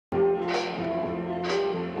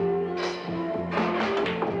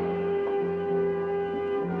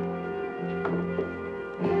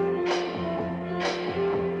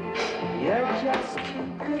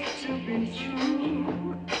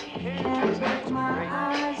my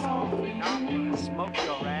eyes off you. Smoke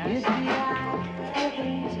your ass. You'd be out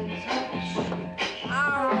heaven to touch. I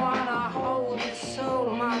wanna hold you so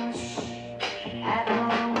much. At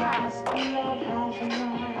long last, love has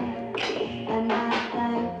won, and I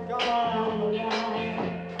thank God I'm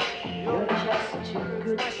alive. You're just too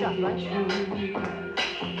good to be true.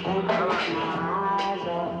 Can't take my eyes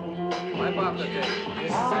off you. My papa did. This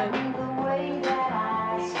is Love it. the way that I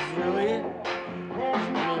see. Really it? There's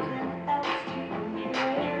nothing else to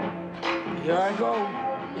hear. Here I go.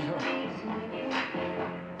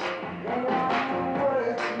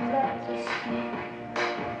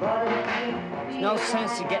 There's no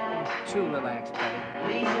sense to getting too relaxed, buddy.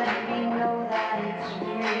 Please let me know that it's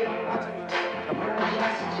real. You're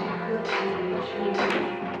just too good to be true.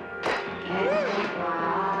 Can't take my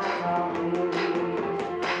eyes off you.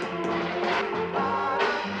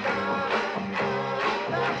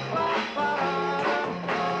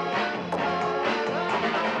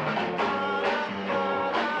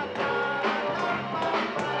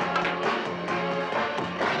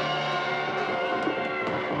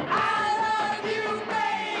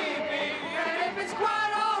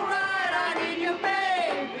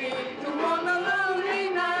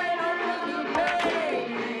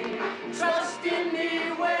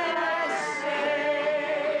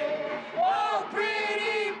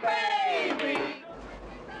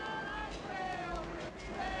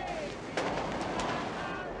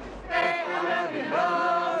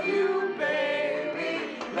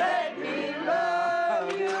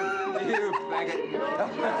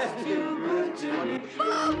 Too good to be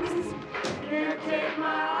true. Can't take my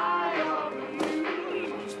eye off you.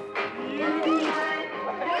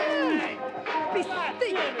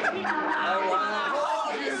 I wanna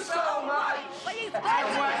hold you so much. I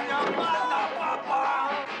want your mother, Papa.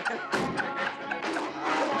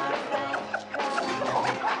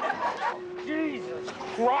 Jesus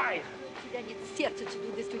Christ. Тебя нет сердца to do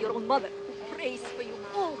this to your own mother, who prays for you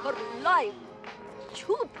all her life.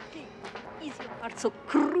 Chutki, is your heart so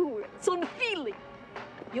cruel, so unfeeling?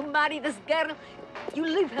 You marry this girl, you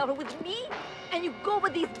leave her with me, and you go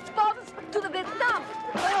with these bums to the Vietnam.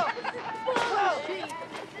 Bullshit.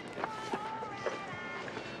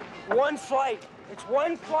 One flight. It's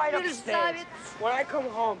one flight upstairs. Мерзавец. When I come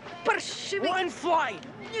home. Паршивый. One flight.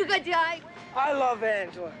 Негодяй. I love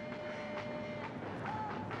Angela.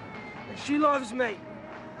 And she loves me.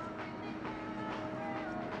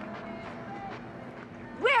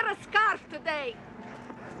 Wear a scarf today.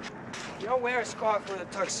 You don't wear a scarf with a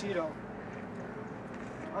tuxedo.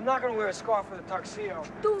 I'm not gonna wear a scarf with a tuxedo.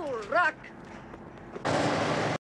 Дурак.